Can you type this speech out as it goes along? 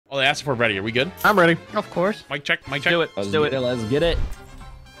Oh, they asked if we're ready. Are we good? I'm ready. Of course. Mic check. Mic check. Do it. Let's do it. Let's get it.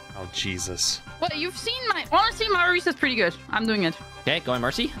 Oh, Jesus. What, you've seen my... Honestly, my Reese's pretty good. I'm doing it. Okay, going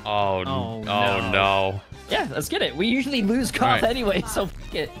Mercy. Oh, no. Yeah, let's get it. We usually lose Koth anyway, so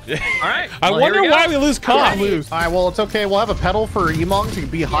f it. All right. I wonder why we lose Koth. All right, well, it's okay. We'll have a pedal for Emong to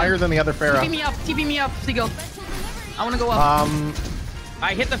be higher than the other Pharah. TP me up, Seagull. I want to go up.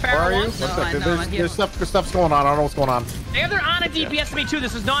 I hit the Where are Pharah you? once. There's stuff's going on. I don't know what's going on. Yeah, they're on a DPS to me too.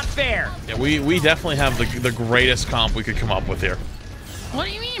 This is not fair. Yeah, we definitely have the greatest comp we could come up with here. What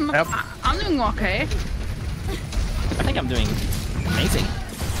do you mean? Yep. I'm doing okay. I think I'm doing amazing.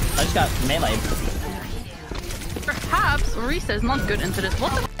 I just got melee. Perhaps Reese is not good into this.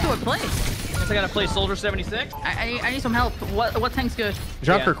 What the f do I play? Guess I gotta play Soldier 76. I need some help. What tank's good?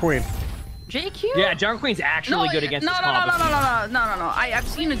 Junker Queen. JQ? Yeah, Jungle Queen's actually good against this comp. No. I've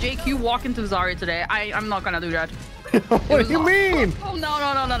seen a JQ walk into Zarya today. I'm not gonna do that. What do you mean? Oh, no.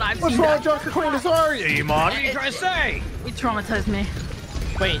 I've What's seen wrong that. with Junker Queen to Zarya, Emon? What are you trying to say? It traumatized me.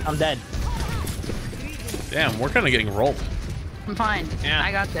 Wait, I'm dead. Damn, we're kind of getting rolled. I'm fine. Yeah.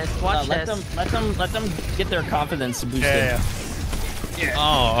 I got this. Watch Let this. them get their confidence boosted. Yeah.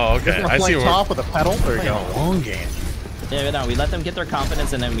 Oh, okay. I see. Top with a pedal. There you go. A long game. Yeah, no, we let them get their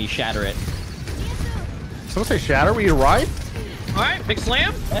confidence and then we shatter it. Someone say shatter. Will you ride? All right, big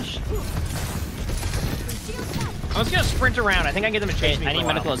slam. Yes. I was gonna sprint around. I think I can get them to chase me. I need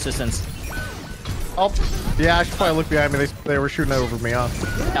medical assistance. Oh, yeah. I should probably look behind me. They were shooting over me, huh?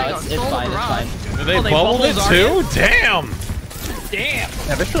 No, it's fine. It's fine. Did they Oh, they bubbled it bubbled too? Damn. Damn.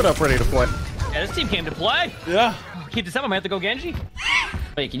 Yeah, they showed up ready to play. Yeah, this team came to play. Yeah. Keep this up. I might have to go Genji.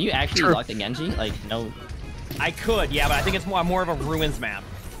 Wait, can you actually lock the Genji? Like, no. I could, yeah, but I think it's more of a ruins map.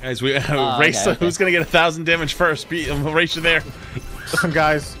 Guys, we race. Okay. Who's gonna get 1,000 damage first? Race you there. Listen,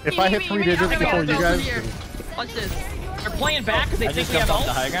 guys. If I hit 3 digits before you guys, then... Watch this. They're playing back because they I think just we have jumped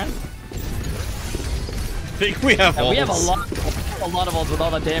off the ults. high ground. I think we have. We have a ults. lot of ults with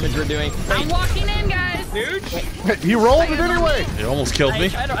all the damage we're doing. I'm walking in, guys. Dude. He rolled it anyway. It almost killed me.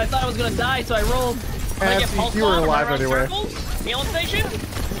 I thought I was gonna die, so I rolled. I And get pulse you were bomb, alive run around anyway. circles, healing station.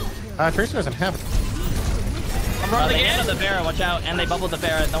 Tracer doesn't have it. I'm running They again. handled the Pharah, watch out. And they bubbled the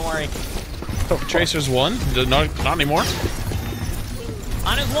Pharah, don't worry. Tracer's one. Not anymore.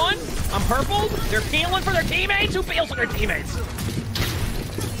 On his one. I'm purple. They're peeling for their teammates. Who peels for their teammates?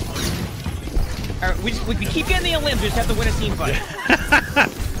 All right, we keep getting the limbs. We just have to win a team fight.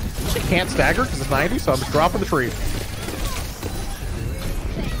 She can't stagger because it's 90, so I'm just dropping the tree.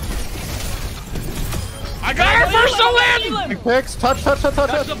 I got her first to win. Big picks. Touch. That's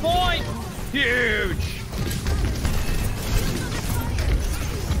the point. Huge.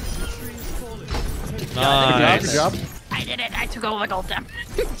 Nice. Good job. I did it. I took over gold damn.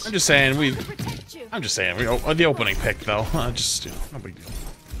 I'm just saying the opening pick though. Just no big deal.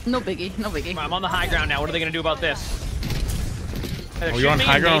 No biggie. No biggie. I'm on the high ground now. What are they gonna do about this? Oh, you're on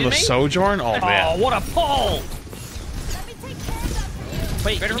high ground on the Sojourn? Oh Oh, man. what a pull!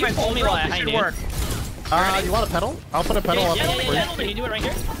 Wait, Better can you pull me while I hide should you? work. You want a pedal? I'll put a pedal up there for you. Yeah. Can you do it right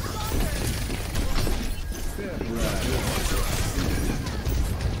here?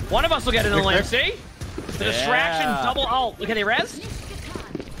 One of us will get in the Quick lane. pick. See? The distraction, double ult. Look at the res.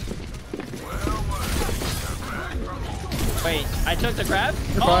 Wait, I took the grab?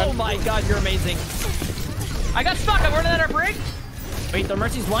 You're Oh fine. my god, you're amazing. I got stuck. I'm running out of break. Wait, the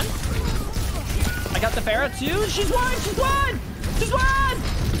Mercy's one? I got the Pharah too? She's one! She's one! She's one!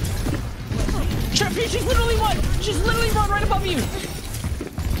 She's literally one! She's literally one right above you!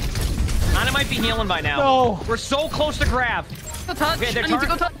 Ana might be healing by now. No. We're so close to grab. Go touch. Okay, I need to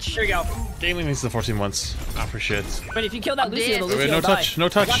go touch. Here you go. Gaming needs the 14 months. Ah, for shit. Wait, if you kill that I'm Lucio, dead. the Wait, Lucio no will touch. die. No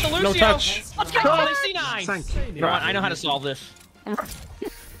touch. Got the No Lucio. touch. Let's go. C9. You know what? I know how to solve this.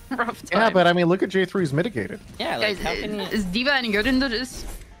 Rough time. Yeah, but I mean, look at J3's mitigated. Yeah, like, Guys, how can you... is Diva any good into this?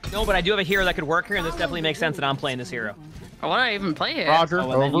 No, but I do have a hero that could work here, and this definitely makes sense that I'm playing this hero. Or what do I even play here? Roger, Oh,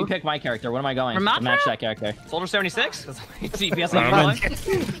 well, then you over. pick my character. What am I going to Ramatra? match that character? Soldier 76? DPS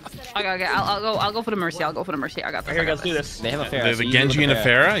Okay, I'll go for the Mercy. I'll go for the Mercy. I got this. Here, I got let's do this. They have a Pharah. There's so a you do Genji with and a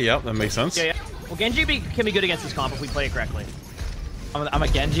Pharah. Yep, that makes sense. Yeah. Well, Genji can be good against this comp if we play it correctly. I'm a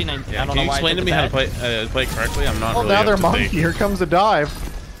Genji, and Yeah, I don't can know you why explain I to took me the how to bad. play it correctly? I'm not Oh, really now up they're to monkey. date. Here comes a dive.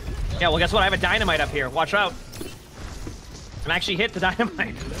 Yeah, well, guess what? I have a dynamite up here. Watch out. And actually hit the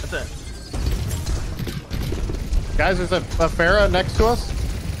dynamite. That's it. Guys, there's a Pharah next to us.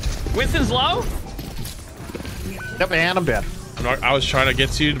 Winston's low. Yep, and I'm dead. I was trying to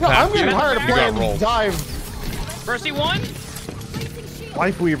get you to No, pass I'm getting you. tired of You got playing rolled. dive. First he won.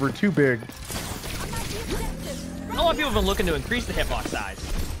 Life Weaver, too big. A lot of people have been looking to increase the hitbox size.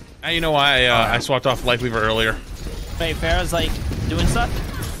 You know why I swapped off Life Weaver earlier. Wait, Pharah's like doing stuff?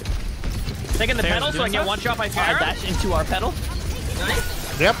 Taking the pedal so I can get one shot by Pharah. Dash into our pedal.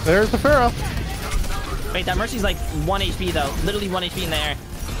 Yep, there's the Pharaoh. Wait, that Mercy's like 1 HP though. Literally 1 HP in the air.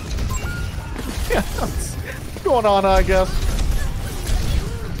 Yeah, what's going on, I guess.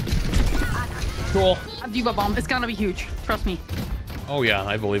 Cool. Diva bomb. It's gonna be huge. Trust me. Oh yeah,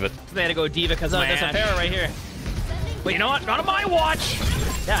 I believe it. They had to go Diva because No, of my there's a Ashe. Pharah right here. But you know what? Not on my watch.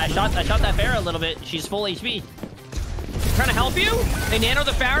 Yeah, I shot that Pharah a little bit. She's full HP. Trying to help you? They nano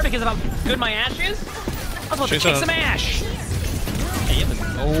the Pharah because of how good my Ashe is? I was about to Chase kick on some Ashe.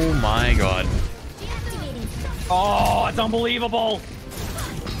 Oh my god. Oh, it's unbelievable.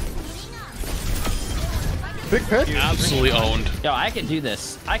 Big pick. Absolutely owned. Yo, I can do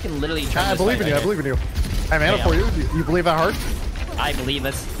this. I can literally turn I this believe fight in you. right I believe in you. I have mana Yeah. for you. You believe that hard? here. I believe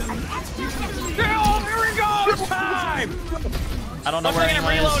this. Oh, here we go. It's time. I don't know I'm where looking at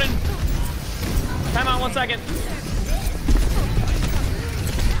anyone reloading. is. Time out 1 second.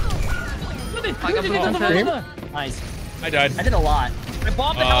 I got blue on Nice. I died. I did a lot. I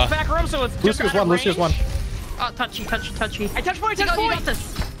bombed the health back room, so it's just Lucius out of one. Lucius range. one. Oh, touchy. I touched point, touch Seagull, you point. got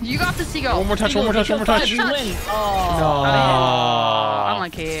this. You got this, Seagull. One more touch, one more touch, one more touch. You win. Oh. I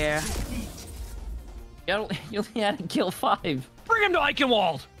don't care. You only had to kill 5. Bring him to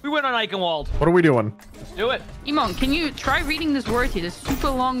Eichenwald. We win on Eichenwald. What are we doing? Let's do it. Imon, can you try reading this word here? This super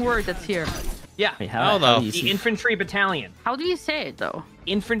long word that's here. Yeah. Wait, How how the- do you The see? infantry battalion. How do you say it, though?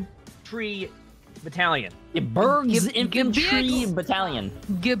 Infantry battalion. Berg's Ge- Infantry Gebirgs- Battalion.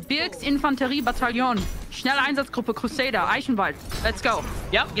 Gebirgsinfanteriebataillon. Schnelle Einsatzgruppe Crusader. Eichenwald. Let's go.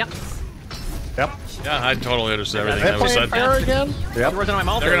 Yep. Yep. Yeah, I totally understood everything They that was playing said. Pharaoh again? Yep. Words on my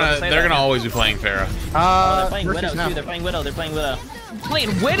mouth. They're there, let's gonna say they're that. gonna always be playing Pharah. They're playing Mercy's Widow now. too. They're playing Widow. They're playing Widow.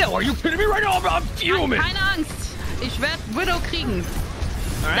 Playing Widow. Are you kidding me right now? I'm fuming. Keine Angst. Ich werde Widow kriegen.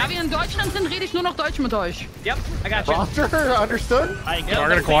 All Da right. wir in Deutschland sind, rede ich nur noch Deutsch mit euch. Yep. I got you. Roger, understood? I killed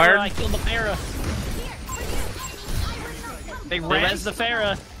Target the acquired. Pharah. I killed the Pharah. They They res res the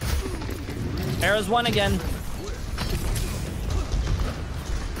Pharah. Pharah's won again.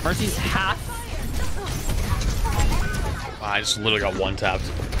 Mercy's half. I just literally got one tapped.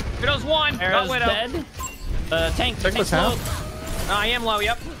 Widow's one. Not Pharah's Widow. dead. Tank. Tank was low. half. I am low.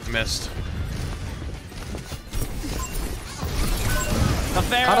 Yep. Missed. The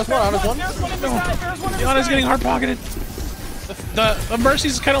Pharah. Honest one, honest one. Pharah's one in the sky. Pharah's one in the Yana's sky. getting hard pocketed. The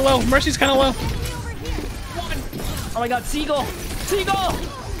Mercy's kind of low. Mercy's kind of low. Oh my god, Seagull! Seagull!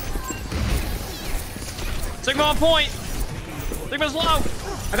 Sigma on point. Sigma's low.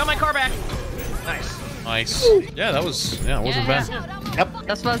 I got my car back. Nice. Nice. Yeah, that wasn't bad.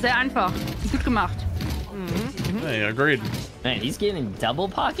 Das war sehr einfach. Gut gemacht. Hey, agreed. Man, he's getting double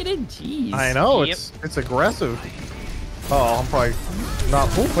pocketed? Jeez. I know, Yep. it's aggressive. Oh, I'm probably not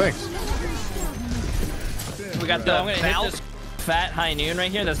full thanks. We got So the I'm gonna hit valve. this fat high noon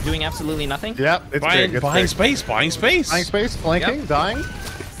right here that's doing absolutely nothing. Yep, it's Buying, big. It's buying big. space, buying space. Buying space, flanking, Yep. dying.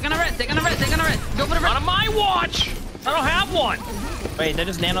 They're gonna res. They're gonna res. They're gonna res. Go for the Not res. on my watch. I don't have one. Wait, they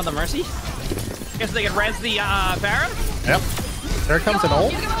just nano the Mercy? Guess they can res the Pharah. Yep. There comes an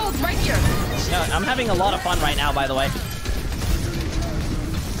ult. He's gonna ult right here. No, I'm having a lot of fun right now, by the way.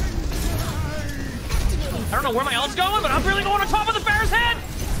 I don't know where my ult's going, but I'm really going on top of the Pharah's head.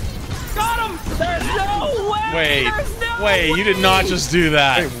 Got him. There's no way! Wait, There's no wait, you did not just do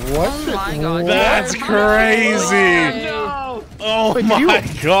that. Wait, what? Oh my god. That's crazy. No. Oh Wait, my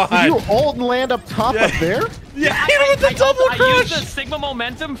Did you god. ult and land up top up there? Yeah, even with the double I used the crush. Sigma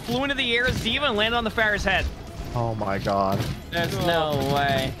momentum, flew into the air as Diva, and landed on the Pharah's head. Oh my god. There's no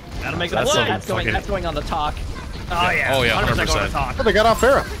way. That'll make it That's play. some- That's going on the talk. Oh yeah. Oh, yeah, 100% going 100%. to talk. Oh, they got off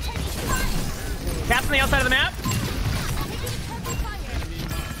Pharah. Cat's on the outside of the map.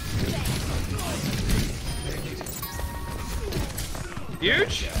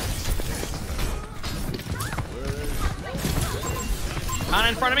 Huge. On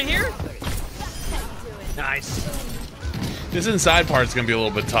in front of me here. Nice. This inside part's gonna be a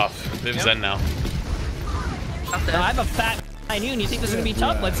little bit tough. They have Zen now. I have a fat high noon. You think this is gonna be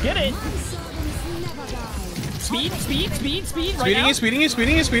tough? Let's get it. Speed, speed, speed, speed. Right Speeding now. you, speeding you,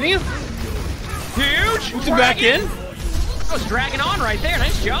 speeding you, speeding you. Huge. Moved him back in. I was dragging on right there.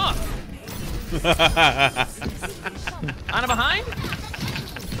 Nice job. Anna behind.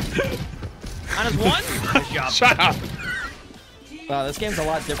 Anna's one. Nice job. Shut up. Wow, this game's a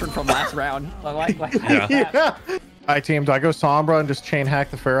lot different from last round. I like Yeah. Yeah. Alright, team, do I go Sombra and just chain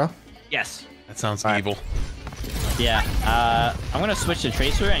hack the Pharah? Yes. That sounds Alright. evil. Yeah. I'm gonna switch to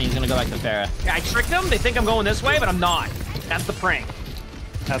Tracer and he's gonna go back to Pharah. I tricked them. They think I'm going this way, but I'm not. That's the prank.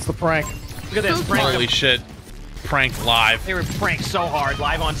 That's the prank. Look at this. Prank Holy them. shit. Prank live. They were pranked so hard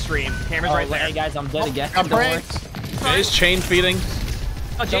live on stream. Camera's Oh, right there. hey guys, I'm dead again. Got Don't worry. pranked. It is chain feeding.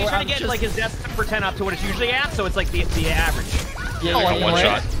 Oh, Jay's trying to get like his death for 10 up to what it's usually at, so it's like the average. Yeah, Oh, one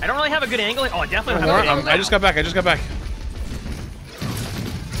shot. I don't really have a good angle. Oh, I definitely don't have a good angle. I just got back. I just got back.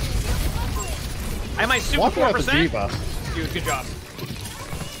 I have my super Walk out the 4%. diva. Dude, good job.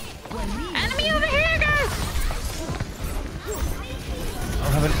 Enemy over here, guys! I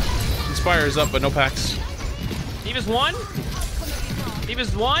don't have it. Inspire is up, but no packs. Diva's 1.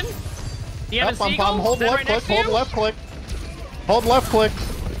 Diva's 1. Do you have a I'm Seagull? hold Is that left right click, next to hold you? left click. Hold left click.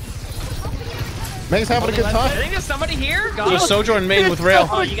 May's having a good I time. think there's somebody here. There's a God. Sojourn main with rail.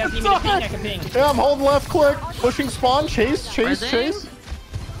 Oh, you guys need me to ping? I can ping. Yeah, I'm holding left click. Pushing spawn. Chase. Present.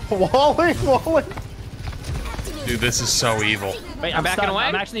 Walling. Dude, this is so evil. Wait, I'm backing stuck. away?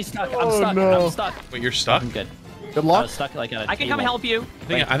 I'm actually stuck. Oh, I'm stuck. no. I'm stuck. Wait, you're stuck? I'm good. Good I luck. was stuck like at a I can come table. help you. I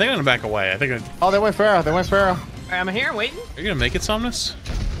think I'm gonna back away. I think Oh, they went Farah. Alright, I'm here, waiting. are you gonna make it, Somnus?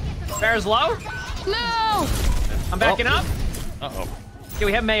 Bear's low. No! I'm backing up. Uh-oh. Okay,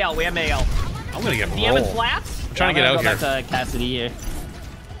 we have Mayel. I'm gonna get DM and rolled. flats. I'm trying to get out here. Go back to Cassidy here.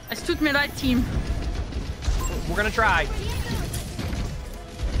 Es tut mir leid, Team. We're gonna try.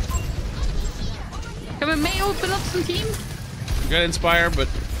 Können wir Mayo benutzen, Team? You gotta inspire, but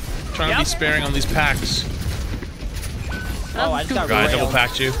trying to be Yep. sparing on these packs. Oh, I just got God, I railed. double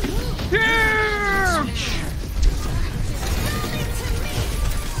packed you. Yeah!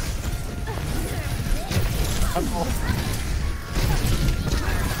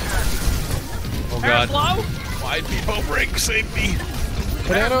 Oh Bear's God. low. Wide depot break, save me.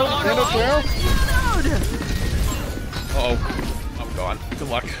 Banana Farah. Uh-oh. I'm gone. Good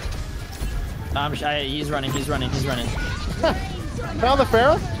luck. He's running. Found the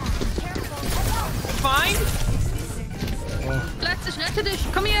Farah. Fine. Let's, ich rette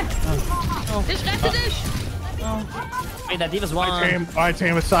dich. Komm hier. Ich rette dich. Wait, that Diva's All one. right,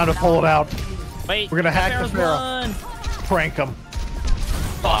 team. It's time to pull it out. Wait, We're gonna hack the Farrah's Farah. one. Prank him.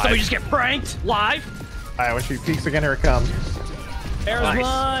 Oh, somebody just get pranked live. All right, when she peeks again, here it comes. Farrah's Nice.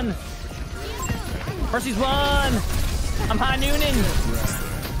 one. Mercy's one. I'm high nooning.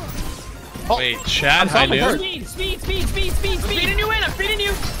 Wait, Chad, high something noon? hurt. Speed. I'm feeding you in. I'm feeding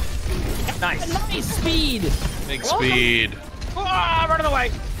you. Nice. Nice speed. Big speed. Ah, running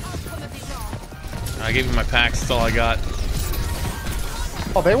away. I gave you my packs, that's all I got.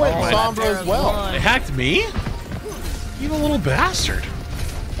 Oh, they went Oh, Sombra as well. They hacked me? You little bastard.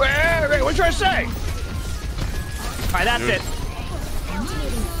 Wait, what you trying to say? Alright, that's it.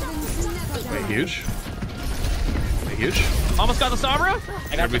 Wait, huge? Wait, huge? Almost got the Sombra.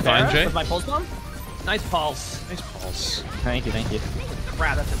 I got Everybody the fine, Farrah Jay? with my pulse bomb. Nice pulse. Nice pulse. Thank you.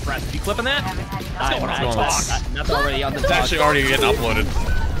 Brad, that's impressive. You clipping that? Let's go on going the on? talk. That's already on the It's talk. actually already getting uploaded.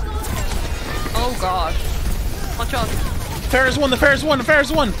 Oh gosh. Watch out. Farrah's one, the Farrah's one, the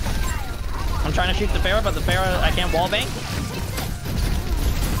Farrah's one! I'm trying to shoot the Farrah, but the Farrah I can't wall bank.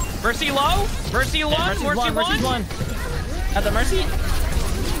 Mercy low. Mercy one. Mercy's Mercy Mercy's one. At the Mercy.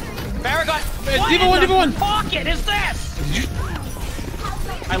 Farrah got. What Diva in one, the Diva one. pocket is this?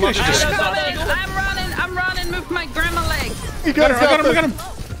 I love love this. I'm running with my grandma legs. You Got guys him, I got him, I this. got him!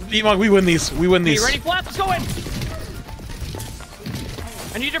 Emog, we win these, we win You these. ready, Flats? Let's go in.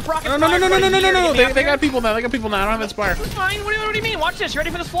 I need your procket. No, they got people now, I don't have Inspire. Fine. What do you mean? Watch this. You ready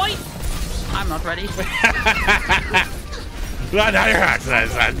for this flight? I'm not ready. Now you're hacked, you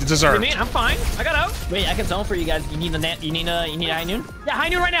What do deserve. you mean? I'm fine. I got out. Wait, I can zone for you guys. You need a high noon? Yeah, high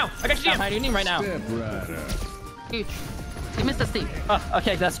noon right now. I got you. I'm high nooning right now. Huge. You missed a Steve. Oh,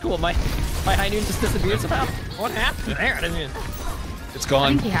 okay, that's cool. My high noon just disappeared somehow. What happened there? I didn't even It's I gone.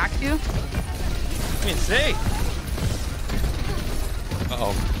 think he hacked you. see.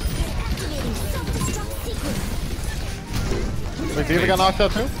 Uh-oh. Wait, Diva got knocked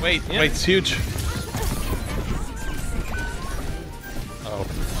out too? Wait, it's huge. Oh.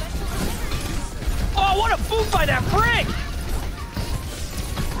 Oh, what a boot by that frick!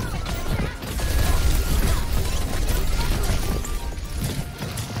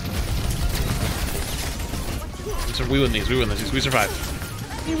 We win these, we survive.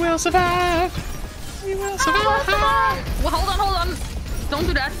 We will survive! We will survive! Well, hold on. Don't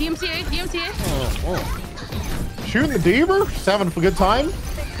do that. DMCA. Oh. Shooting the Diva? Just having a good time?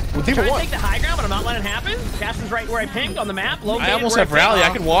 Well, Diva Trying to won. take the high ground, but I'm not letting it happen. Caston's right where I pinged on the map. Located I almost where have rally, I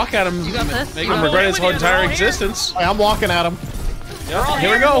pinged. could walk at him, this. make I'm him regret his with you, entire they're all here. existence. I'm walking at him. Yeah,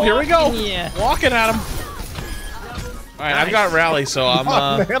 here we go. Yeah. Walking at him. Alright, I've got rally, so I'm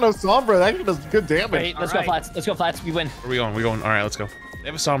Nano Sombra, that actually does good damage. Wait, let's go Alright. flats. Let's go flats. We win. where are we going? We're going. Alright, let's go. They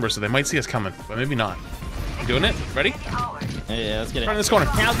have a Sombra, so they might see us coming, but maybe not. You doing it? Ready? Yeah, let's get Turn it. this corner.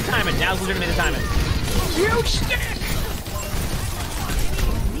 Now's the timing. Now's legitimately the timing. You stick!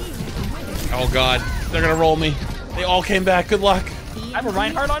 Oh god, they're gonna roll me. They all came back. Good luck. I have a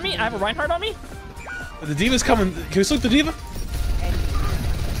Reinhardt on me. The D.Va's coming. Can we sloop the D.Va?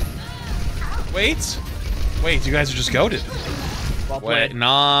 Wait, you guys are just goated. Well Wait, played.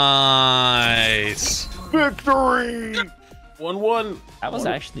 nice. Victory! 1-1. That was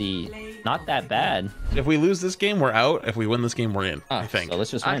actually not that bad. If we lose this game, we're out. If we win this game, we're in. I think. So let's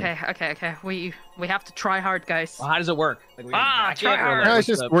just win. Okay. We have to try hard, guys. Well, how does it work? Like, we try hard. No, it's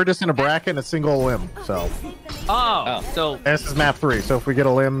just we're just in a bracket and a single limb. So So this is map 3. So if we get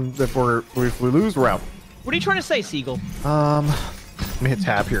a limb, if we lose, we're out. what are you trying to say, Seagull? Let me hit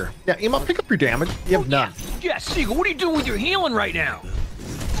tab here. Yeah, Emo, pick up your damage. You have none. Yeah, Seagull, what are you doing with your healing right now?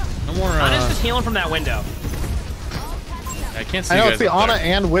 No more. Ana's just healing from that window. I can't see I know you it's guys the up Ana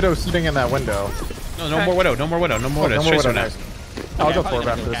there. and Widow sitting in that window. No more Widow. No more Widow. No more Tracer Widow. now. Nice. I'll go probably forward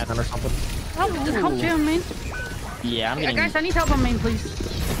after gonna this go then or something. Help Jay on main. Yeah, I'm Yeah, getting. guys, I need help on main, please.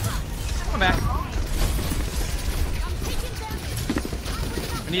 Come back.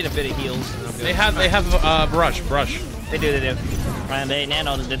 I need a bit of heals. And I'm good. They have brush. They do. And they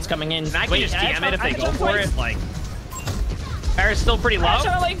nano that's coming in. And I can Wait, just DM it if they I go jump for twice. it. Like, Paris still pretty low.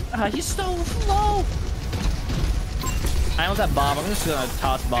 Charlie, he's so low. I almost have Bob. I'm just gonna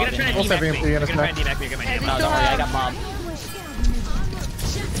toss Bob. You're gonna try and Almost DMAX have me. EMP in You're his gonna try and neck. DMAX me. Get my hand. No, don't worry, I got Bob.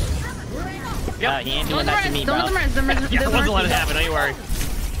 Yep. He ain't doing that to me, Don't bro. let them res. Yeah, I wasn't letting it happen. Don't you worry.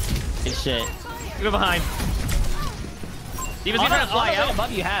 Good shit. Get it behind. D.Va's On gonna try to fly out.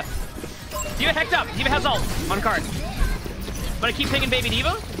 above you have. D.Va hecked up. D.Va has ult on card. I'm gonna keep picking baby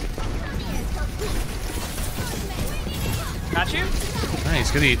D.Va. Got you.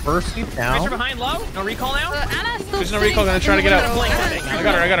 Nice, good eat. First keep Tracer down. behind low. No recall now. Anna's still There's no recall. Gonna try to get out. I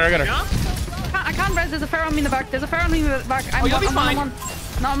got her. Yeah? I can't res. There's a Pharaoh on me in the back. I'm you'll be fine. one.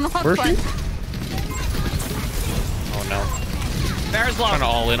 No, I'm not Where's fine. she? Oh no. Bear's low. Trying to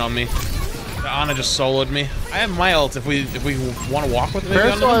all in on me. Ana just soloed me. I have my ult if we want to walk with me.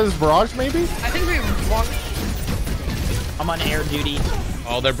 Paris was Barrage, maybe? I think we walked. I'm on air duty.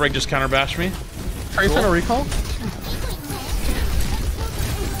 Oh, their brig just counter bashed me. Tracer and a recall?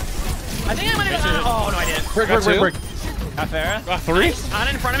 I think I might have. Oh no, I didn't. Brick. Got two. Got Farah. Got 3. Ana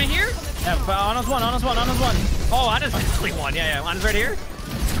in front of me here. Yeah, Ana's one. Oh, Ana's actually one. Yeah. Ana's right here.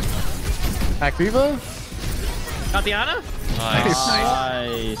 Activa? Got the Ana. Nice. All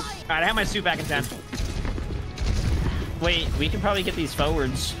Nice. right, I have my suit back in 10. Wait, we can probably get these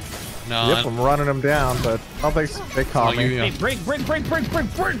forwards. No. Yep, I'm running them down, but I don't think they caught No, me. you- Hey, break. Break my card.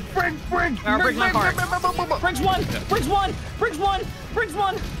 Briggs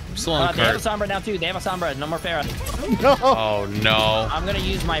one. I'm still on They have a card. Sombra now too. They have a Sombra. No more Farah. No. Oh no. I'm gonna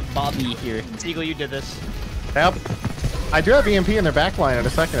use my Bobby here. Seagull, you did this. Yep. I do have EMP in their back line in a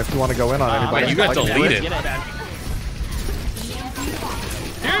second if you want to go in on anybody. wait, you got Like, deleted. Get it.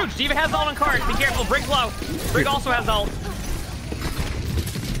 Dude, D.Va has ult on card. Be careful. Brig's low. Brig also has ult.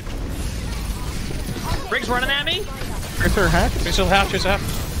 Brig's running at me. Tracer hack? Tracer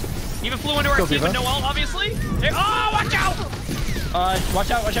half. D.Va flew into our Kill team with D.Va. no ult, obviously. Hey, oh, watch out!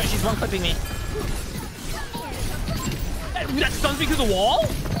 Watch out. She's one clipping me. That stuns me through the wall?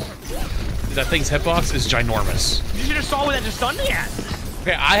 That thing's hitbox is ginormous. You should have saw where that just stunned me at.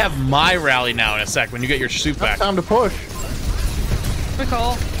 Okay, I have my rally now in a sec when you get your suit back. Time to push. Good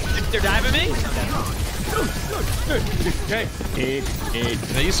call. They're diving me?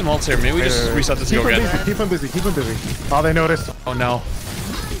 Can I use some ults here? Maybe we just reset this and Keep go him again. busy. Keep him busy. Oh, they noticed. Oh no.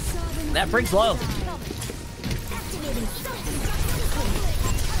 That Briggs low.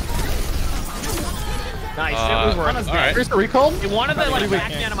 Nice. Uh, it was worth it. all right. Tracer recall? They wanted to like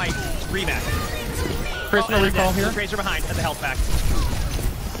back me out of my rematch. Tracer recall here. Tracer behind at the health pack.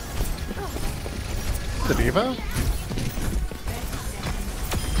 The D.Va?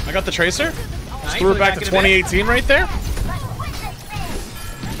 I got the Tracer. Nice. Threw it back to in a bit. 2018 right there.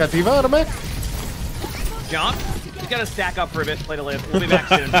 Got D.Va on a mech? Jump. He's got to stack up for a bit. Play to live. We'll be back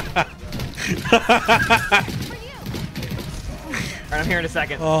soon. Alright, I'm here in a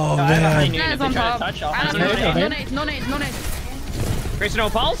second. Oh I have a high man. noon. If Anna's they on try to top. touch, I'll Anna's high noon. no nade. Tracer no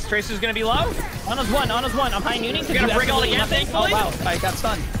pulse. Tracer's gonna be low. Ana's one. I'm high nooning. You're gonna bring all again, thankfully? Oh wow, I got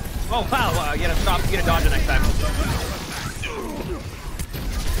stunned. Oh wow, you gotta stop, you gotta dodge it next time.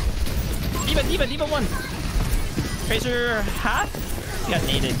 D.Va one. Tracer half. He got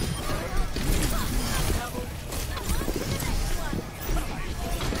naded.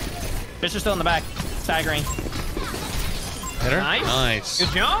 Tracer's still in the back. Staggering. Hit her. Nice. Good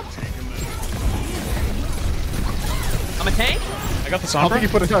job. I'm a tank. I got the I don't think you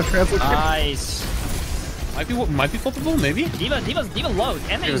Sombra. put it on translate. Nice. Might be flippable, maybe. D.Va low.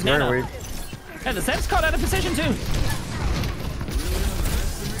 And they It was use very nano. weak. And the Zed's caught out of position too.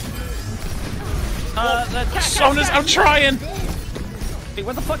 The cat. Sona's out trying. Wait,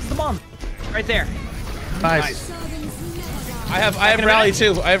 where the fuck is the bomb? Right there. Nice. I have rally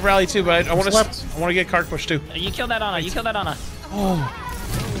too. I have rally too, but I want to get card push too. You killed that Ana. You killed that Ana.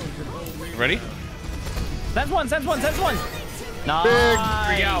 Ready? Sends one. Nice.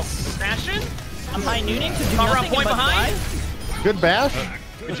 There you go. Smashing. I'm high nooning to do Power up nothing point but behind. die. Good bash.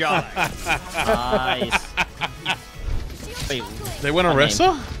 Good job. Nice. Wait, They went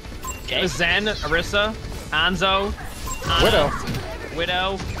Orisa? okay. Zen, Orisa, Hanzo,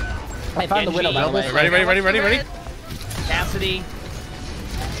 Widow, I found the Widow, by the way. Ready? Cassidy.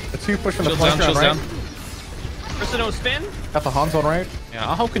 The 2 pushing the Shields flank down, round, shields right? down. Orisa no spin. Got the Hanzo on right. Yeah,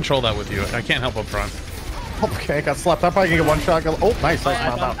 I'll help control that with you. I can't help up front. Okay, got slapped. I probably can get one shot. Oh, nice.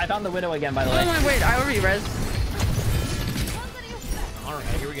 I found the Widow again, by the way. Oh, wait, I already res. All right,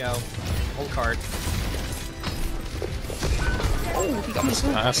 here we go. Hold card. Oh, he got me.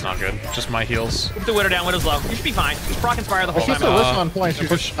 That's not good. Just my heals. Keep the Widow down. Widow's low. You should be fine. Just proc Inspire the whole She's time. still on point. She's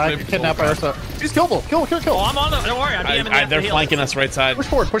push- I push- kidnapped by Ursa. She's killable. Kill. Oh, I'm on them. Don't worry. I'm DMing the They're heal. flanking us right side. Push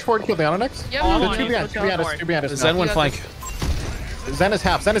forward. Kill the Ana next. Yeah, Oh, I'm I'm on Two you. behind us. Zen went flank. Zen is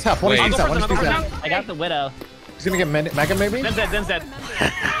half. One Wait. is I'll that. go One is first, I'll go that. first. I got the Widow. He's gonna get Megan maybe. Then Zed.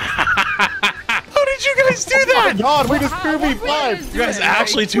 How did you guys do Oh my that? god, we just 2v5. You guys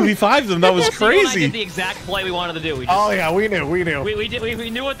actually 2v5 them. That was I did crazy. the exact play we wanted to do. We just, Oh yeah, we knew. we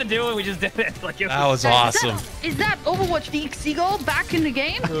knew what to do and we just did it. Like it That was awesome. Is that Overwatch the Seagull back in the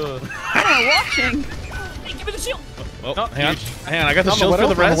game? What am I watching? Hey, give me the shield. Oh, Oh, hang on. I got the On the shield for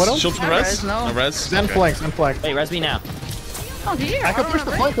Widow? the res. On the Widow? Shield for the No res. res, no. No res. Zen Okay. flank. Wait, res me now. Oh, here. I can push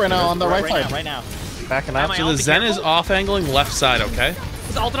the flank right now on the right side. Right now. Backing up. Am I So out? the Be Zen is careful. off angling left side, okay?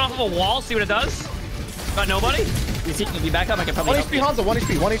 Just ult it off of a wall, see what it does. Got nobody? You back up, I can probably 1 help HP you. Hanzo, 1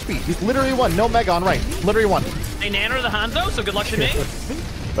 HP. He's literally 1. No Mega on right. Literally 1. They nano the Hanzo, so good luck to me.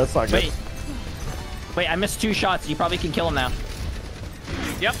 That's not good. Wait, I missed 2 shots. You probably can kill him now.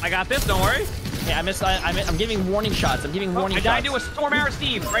 Yep, I got this, don't worry. Yeah, I'm giving warning shots. I'm giving warning I shots. died to a Storm Arrow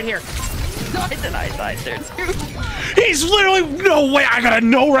Steve, right here. No, I died there too. He's literally no way. I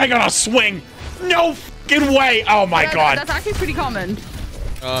got a swing. No fucking way. Oh my god. That's actually pretty common.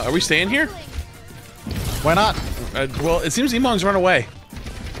 Are we staying here? Why not? Well, it seems Emong's run away.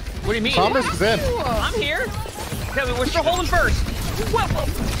 What do you mean? Thomas is in. I'm here. Okay, we're still holding first.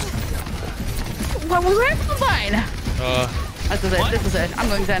 What was right from the line? This is it. What? This is it. I'm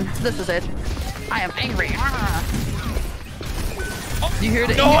going Zen. This is it. I am angry. Do you hear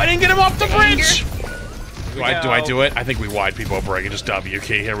the? No, I didn't get him off the bridge. Do I go. do it? I think we wide people break and just W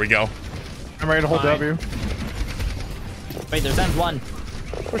key. Here we go. I'm ready to hold Fine. W. Wait, there's Zen's 1.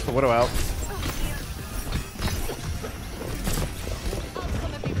 Push the Widow out.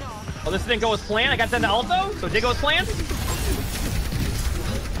 Oh, this didn't go as planned. I got Zen to Alto, so it did go as planned.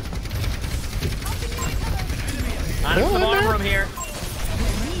 On to the bottom room here.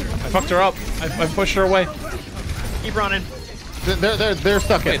 I fucked her up. I pushed her away. Keep running. They're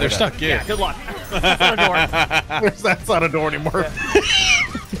stuck in. Hey, they're stuck. Yeah, Yeah. good luck. That's not a door. That's not a door anymore.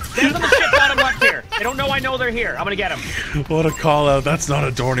 Zen's on the ship bottom left here. They don't know I know they're here. I'm gonna get them. What a call out. That's not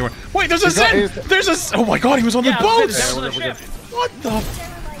a door anymore. Wait, there's a Is that- Zen. is- There's a. Oh my god, he was on Yeah, the boat. Zen's on the ship. What the?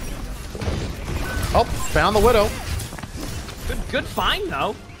 Oh, found the Widow. Good find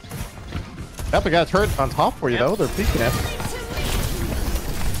though. Yep, I got a turret on top for you Yep. though. They're peeking it.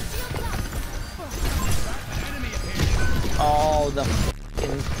 Oh, the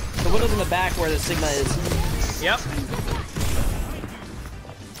Widow's in the back where the Sigma is. Yep.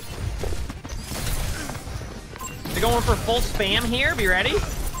 They're going for full spam here. Be ready.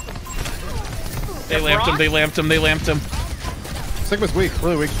 They lamped him. They lamped him. They lamped him. Sigma's weak,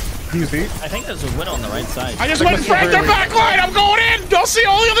 really weak. Can you see? I think there's a Widow on the right side. I just went Sigma's straight their very back line. I'm going in. I'll see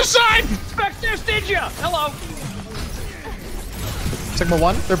all the other side. Spectres, did ya? Hello. Sigma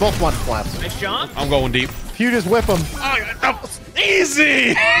 1. They're both 1 flaps. Nice jump. I'm going deep. If you just whip them.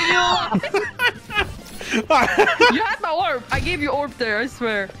 Easy. You had my orb. I gave you orb there. I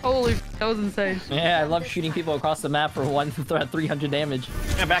swear. Holy, that was insane. Yeah, I love shooting people across the map for 300 damage.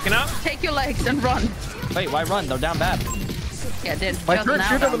 Yeah, backing up. Take your legs and run. Wait, why run? They're down bad. Yeah, did. My Just turret now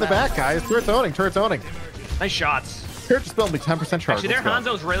shoot them in the down back, guys. Turret's owning. Nice shots. Turret just built me 10% charge. Actually, their Let's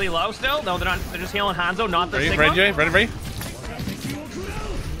go. Hanzo's really low still. No, they're not. They're just healing Hanzo, not the Ready, Sigma. ready, Jay? Ready?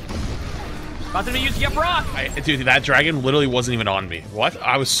 About to be used to get Brock. Dude, that dragon literally wasn't even on me. What?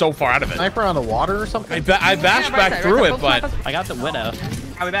 I was so far out of it. Sniper on the water or something? I bashed Yeah, right back side, through right it, side. but I got the Widow.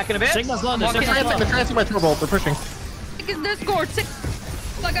 Are we back in a bit? Sigma's low. Walking Sigma's in. low. They're transing my turbo. They're pushing. Sick is Discord. Sick.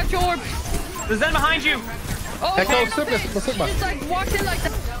 I got your orb. There's Zen behind you. Oh, Echo, okay, Sigma. Just like walked in like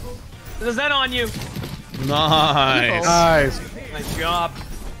that. There's Zen on you. nice. Nice. Nice job.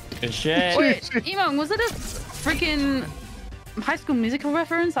 Good shit. Wait, Emong, was it a freaking High School Musical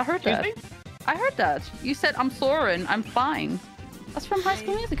reference? I heard that. Excuse me? I heard that. You said, I'm Soren, I'm fine. That's from High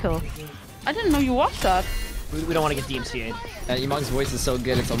School Musical. I didn't know you watched that. We don't want to get DMCA'd. Emong's voice is so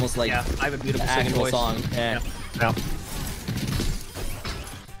good, it's almost like Yeah, I have a beautiful an singing actual voice. song. Yeah. Yeah.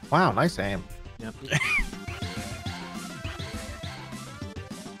 Wow, nice aim. Yep.